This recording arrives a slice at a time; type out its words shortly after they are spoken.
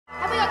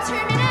about 2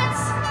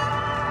 minutes.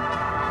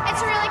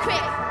 It's really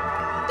quick.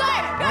 Go,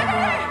 go, go,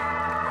 go.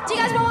 Do you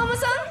guys want one more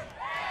song?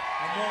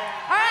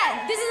 All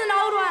right, this is an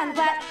old one,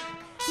 but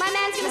my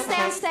man's gonna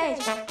stay on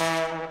stage.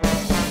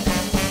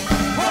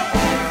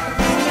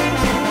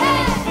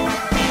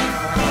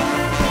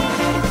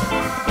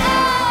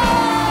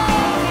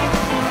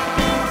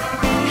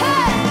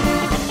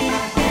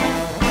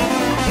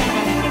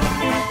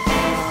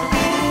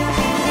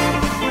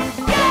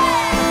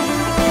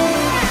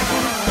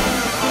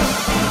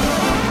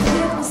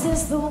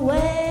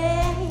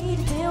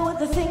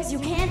 Things you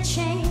can't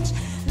change.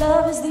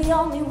 Love is the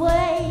only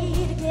way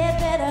to get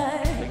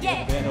better.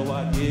 Yeah.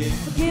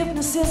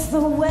 Forgiveness is the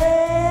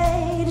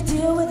way to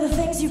deal with the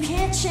things you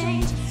can't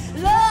change.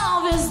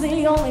 Love is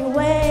the only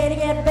way to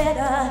get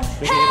better.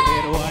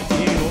 Hey!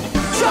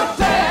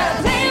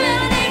 Trumpet, play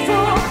melody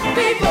for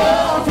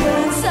people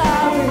feeling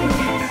sorry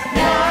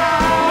now.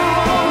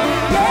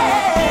 Yeah.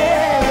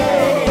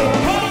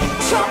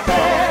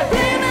 Trumpet,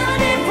 play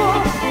melody for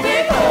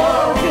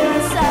people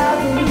feeling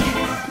sorry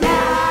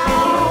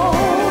now.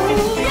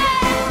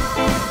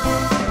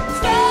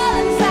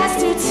 Falling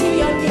faster to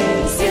your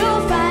knees,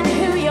 you'll find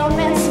who you're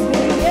meant to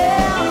be.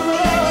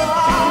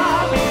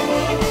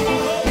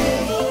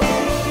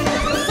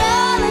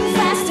 Falling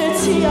faster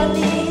to your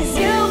knees,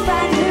 you'll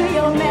find who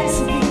you're meant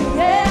to be.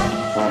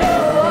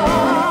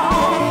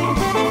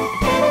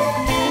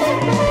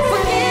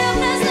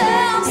 Forgiveness,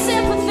 love,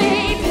 sympathy,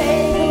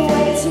 pave the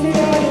way to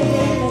your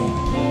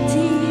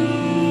liberty.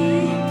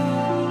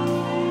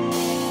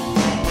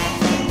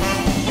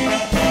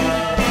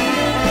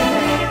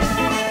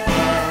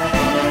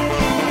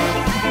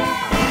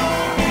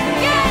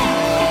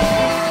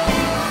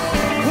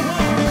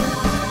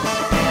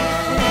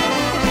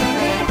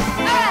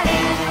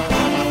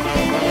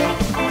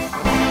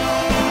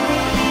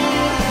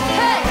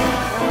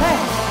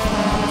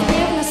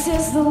 Forgiveness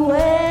is the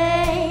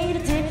way to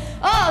do.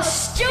 Oh,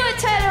 Stuart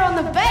Taylor on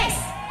the bass.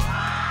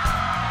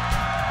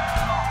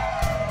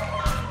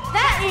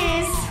 That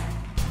is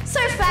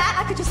so fat,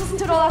 I could just listen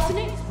to it all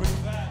afternoon.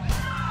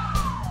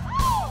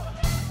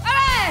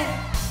 Alright,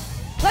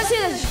 let's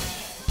hear this.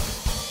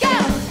 Go!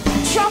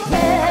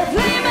 Trumpet,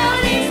 play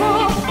melody for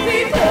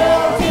people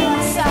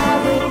feeling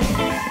sorry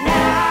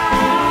now.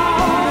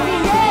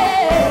 Yeah.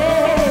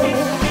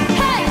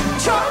 Hey,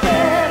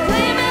 trumpet,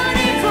 play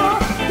melody for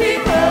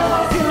people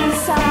feeling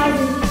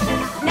sorry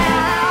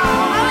now.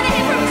 I want to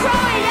hear from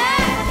Croy,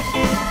 yeah?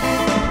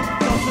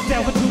 Don't sit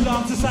down for too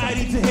long,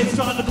 society to hit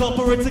strong. The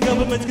culprits, the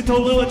government's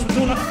control of what's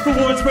between us. The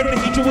war is spreading the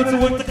hatred, what's the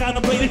work to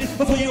contemplate it.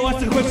 Before you ask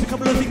the question, a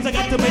couple of things I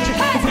got to mention.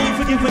 Before you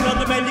forgive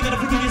another man, you gotta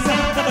forgive yourself.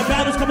 Now the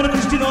battle's coming, a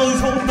Christian, all is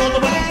holding all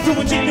the way. Too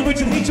much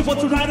ignorance and hatred,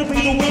 what's right to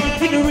be the way.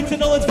 Ignorance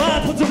and all its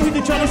vibe, what's the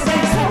reason trying to say?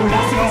 We're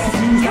lost and all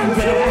confused, you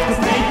better act the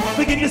same.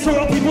 Begin to sort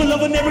out people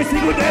loving every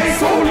single day.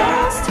 So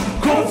lost,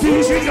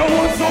 confusion, no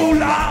one's so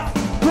lost.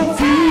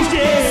 Confused,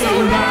 yeah. So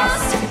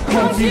lost,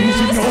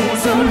 confusion, no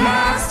one's so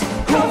lost.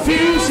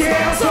 Confused,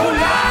 yeah. So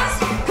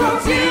lost,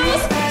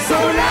 confused, so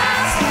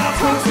lost,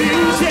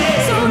 confused, yeah.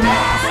 So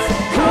lost,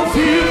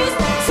 confused,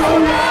 so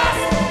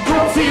lost,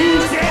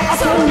 confused, yeah.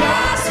 So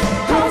lost,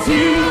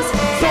 confused,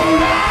 so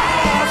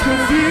lost,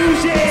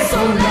 confused, yeah.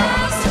 So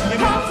lost,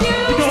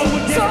 confused,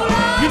 so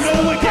lost, you know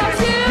we're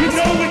getting, you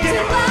know we're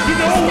getting, you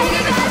know we're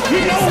getting,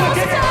 you know we're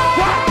getting,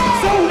 what?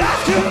 So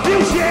lost,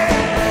 confused, yeah.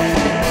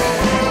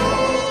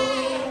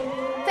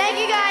 Thank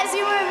you guys,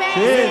 you were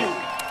amazing.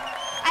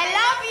 I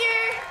love you.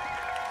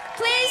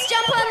 Please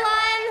jump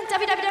online,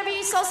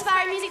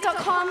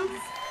 www.soulsafarimusic.com.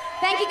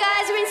 Thank you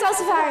guys, we're in Soul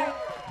Safari.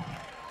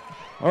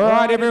 All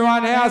right,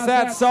 everyone, how's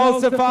that Soul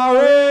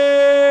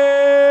Safari?